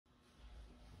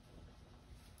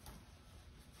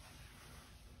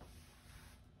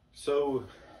So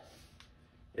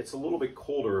it's a little bit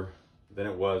colder than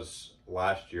it was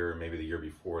last year, maybe the year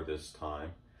before this time.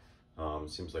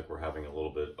 Seems like we're having a little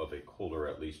bit of a colder,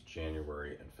 at least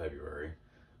January and February,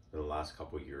 than the last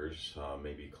couple of years,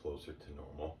 maybe closer to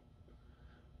normal.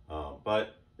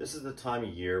 But this is the time of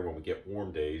year when we get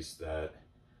warm days that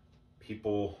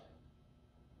people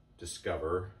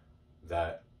discover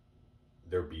that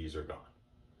their bees are gone.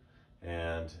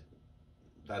 And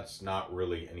that's not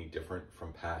really any different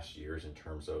from past years in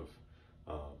terms of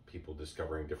people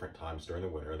discovering different times during the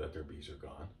winter that their bees are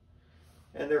gone.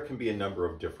 And there can be a number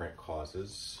of different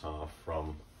causes,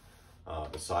 from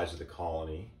the size of the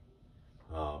colony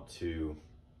to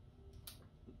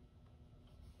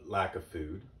lack of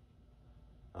food,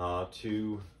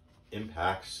 to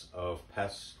impacts of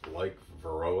pests like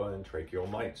varroa and tracheal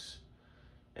mites.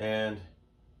 And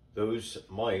those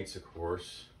mites, of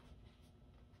course,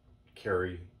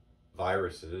 carry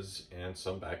viruses and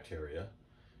some bacteria,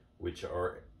 which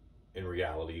are in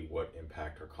reality what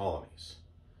impact our colonies.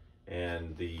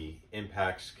 And the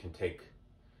impacts can take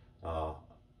a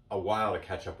while to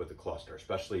catch up with the cluster,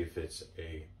 especially if it's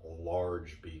a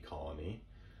large bee colony.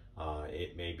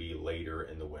 It may be later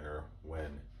in the winter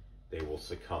when they will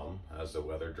succumb as the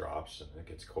weather drops and it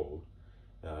gets cold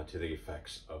to the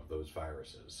effects of those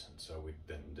viruses. And so we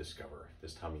then discover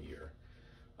this time of year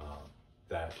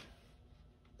that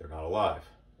they're not alive.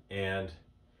 And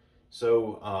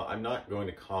so I'm not going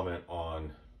to comment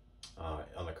on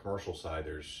the commercial side.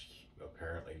 There's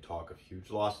apparently talk of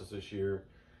huge losses this year.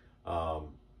 I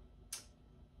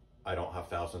don't have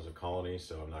thousands of colonies,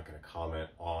 so I'm not going to comment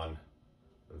on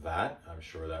that. I'm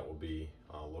sure that will be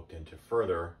looked into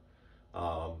further.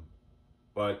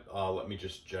 But let me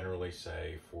just generally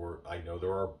say, I know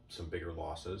there are some bigger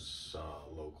losses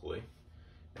locally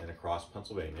and across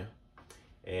Pennsylvania,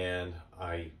 and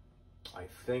I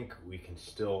think we can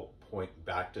still point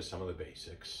back to some of the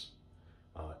basics,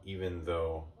 even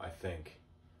though I think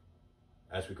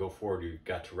as we go forward, you've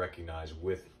got to recognize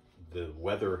with the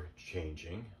weather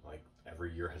changing, like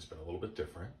every year has been a little bit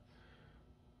different,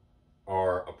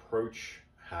 our approach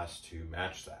has to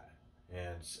match that.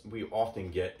 And we often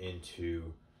get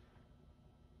into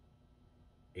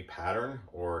a pattern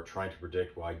or trying to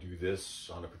predict, well, I do this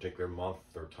on a particular month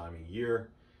or time of year,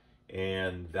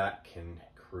 and that can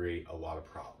create a lot of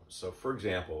problems. So for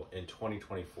example, in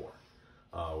 2024,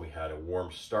 we had a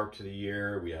warm start to the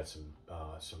year. We had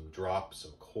some drops,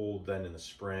 some cold then in the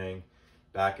spring,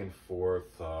 back and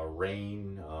forth,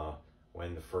 rain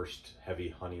when the first heavy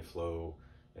honey flow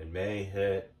in May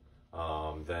hit,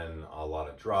 then a lot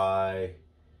of dry,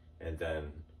 and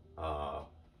then a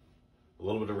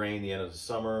little bit of rain the end of the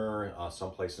summer.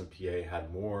 Some places in PA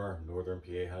had more, northern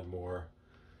PA had more,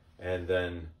 and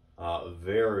then a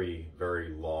very, very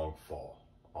long fall,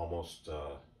 almost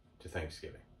to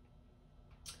Thanksgiving.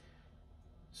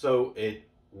 So it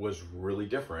was really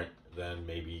different than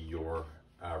maybe your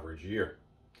average year.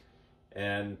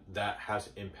 And that has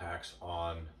impacts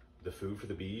on the food for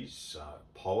the bees.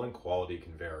 Pollen quality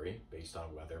can vary based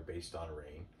on weather, based on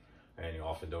rain, and you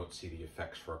often don't see the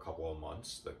effects for a couple of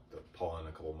months. The pollen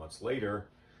a couple of months later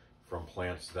from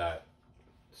plants that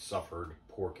suffered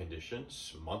poor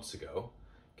conditions months ago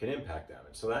can impact them.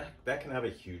 And so that can have a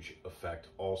huge effect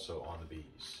also on the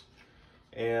bees.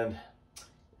 And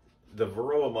the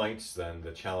varroa mites, then,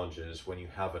 the challenge is when you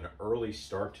have an early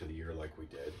start to the year like we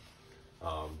did,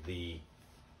 the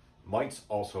mites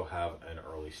also have an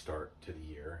early start to the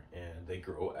year and they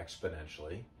grow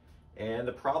exponentially. And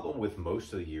the problem with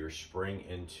most of the year, spring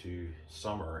into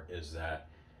summer, is that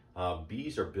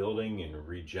bees are building and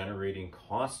regenerating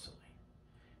constantly.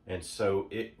 And so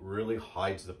it really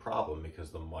hides the problem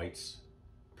because the mites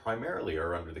primarily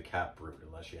are under the caproot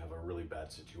unless you have a really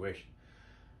bad situation.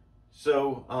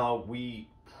 So we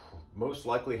most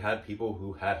likely had people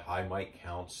who had high mite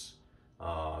counts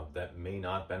that may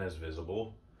not have been as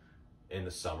visible in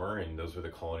the summer, and those were the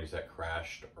colonies that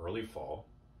crashed early fall.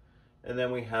 And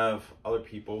then we have other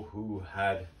people who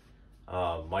had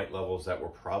mite levels that were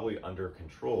probably under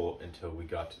control until we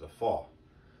got to the fall.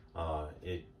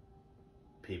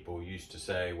 People used to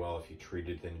say, well, if you treat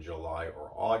it in July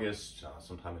or August,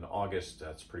 sometime in August,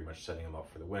 that's pretty much setting them up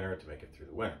for the winter to make it through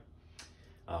the winter,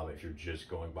 if you're just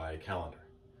going by a calendar.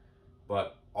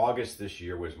 But August this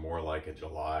year was more like a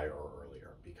July or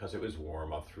earlier because it was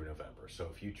warm up through November. So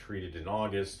if you treated in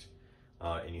August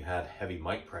and you had heavy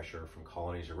mite pressure from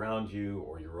colonies around you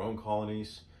or your own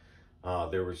colonies,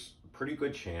 there was a pretty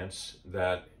good chance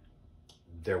that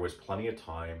there was plenty of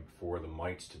time for the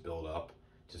mites to build up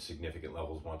to significant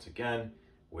levels once again,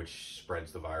 which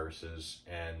spreads the viruses,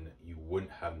 and you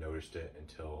wouldn't have noticed it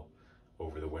until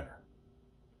over the winter.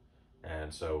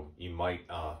 And so you might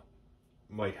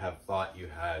have thought you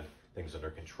had things under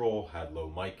control, had low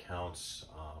mite counts,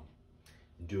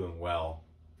 doing well.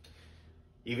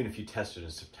 Even if you tested in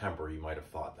September, you might have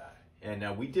thought that. And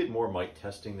now we did more mite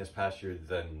testing this past year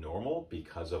than normal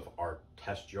because of our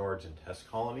test yards and test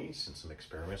colonies and some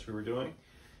experiments we were doing.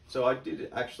 So I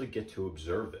did actually get to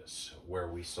observe this, where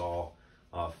we saw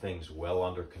things well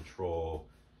under control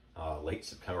late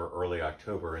September, early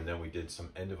October, and then we did some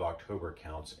end of October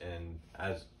counts. And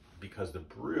because the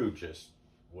brood just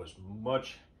was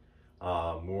much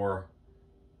more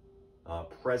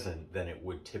present than it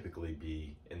would typically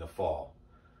be in the fall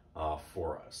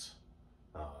for us.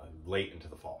 Late into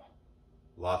the fall,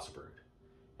 lots of brood.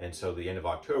 And so the end of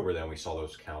October, then we saw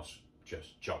those counts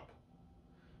just jump.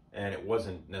 And it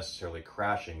wasn't necessarily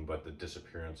crashing, but the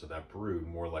disappearance of that brood,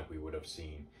 more like we would have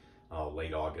seen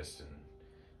late August and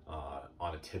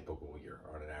on a typical year,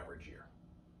 on an average year.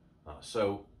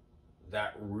 So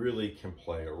that really can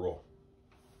play a role.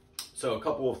 So a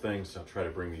couple of things, I'll try to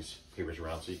bring these papers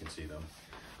around so you can see them.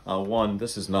 One,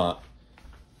 this is not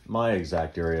my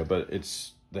exact area, but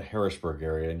it's the Harrisburg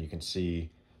area, and you can see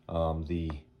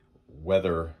the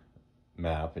weather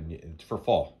map, and it's for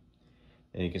fall,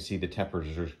 and you can see the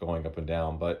temperatures going up and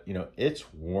down. But you know,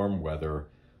 it's warm weather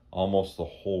almost the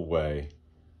whole way.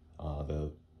 The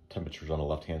temperatures on the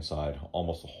left hand side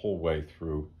almost the whole way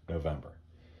through November.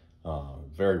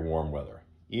 Very warm weather.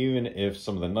 Even if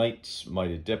some of the nights might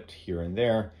have dipped here and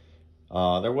there,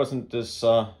 there wasn't this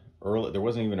there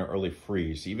wasn't even an early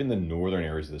freeze. Even the northern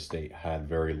areas of the state had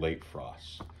very late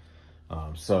frosts.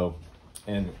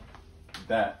 And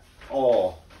that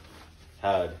all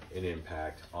had an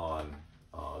impact on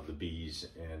the bees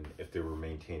and if they were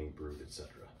maintaining brood, etc.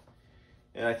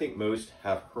 And I think most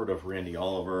have heard of Randy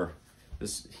Oliver.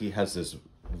 He has this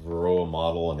Varroa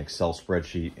model, an Excel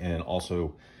spreadsheet, and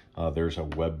also there's a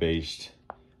web-based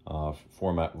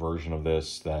format version of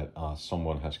this that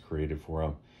someone has created for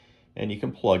him. And you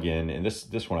can plug in, and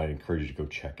this one I'd encourage you to go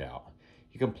check out.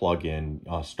 You can plug in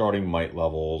starting mite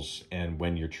levels and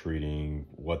when you're treating,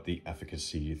 what the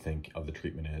efficacy you think of the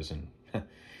treatment is. And you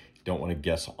don't want to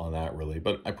guess on that really,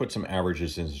 but I put some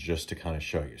averages in just to kind of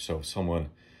show you. So if someone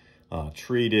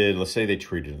treated, let's say they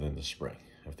treated in the spring,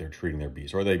 if they're treating their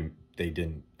bees, or they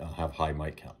didn't have high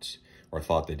mite counts, or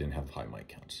thought they didn't have high mite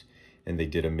counts, and they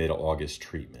did a mid-August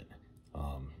treatment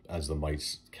as the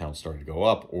mite count started to go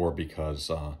up, or because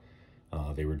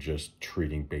they were just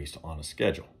treating based on a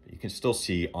schedule. You can still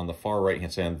see on the far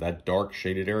right-hand side, that dark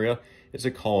shaded area, it's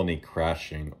a colony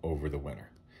crashing over the winter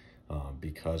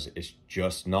because it's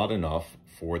just not enough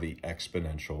for the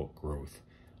exponential growth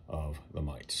of the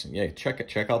mites. And yeah,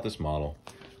 check out this model.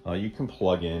 You can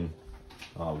plug in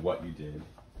what you did.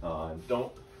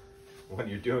 When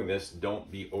you're doing this,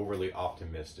 don't be overly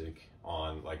optimistic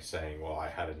on like saying, well, I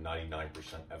had a 99%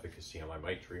 efficacy on my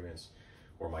mite treatments,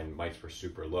 or my mites were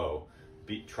super low.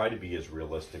 Try to be as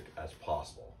realistic as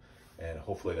possible. And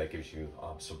hopefully that gives you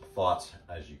some thoughts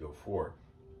as you go forward.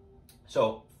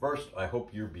 So first, I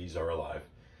hope your bees are alive.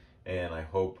 And I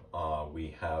hope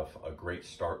we have a great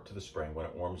start to the spring when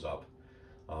it warms up.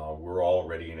 We're all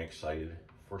ready and excited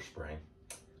for spring.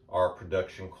 Our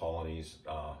production colonies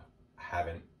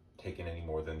haven't taken any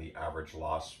more than the average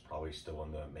loss, probably still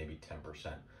in the maybe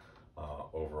 10%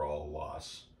 overall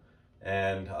loss.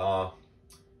 And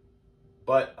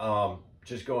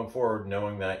just going forward,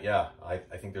 knowing that, yeah, I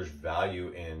think there's value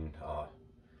in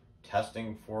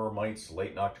testing for mites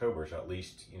late in October. So at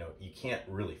least, you know, you can't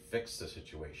really fix the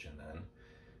situation then,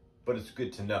 but it's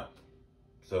good to know.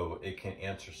 So it can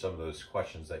answer some of those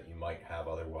questions that you might have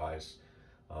otherwise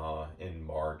in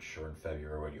March or in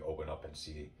February when you open up and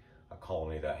see a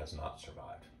colony that has not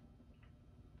survived.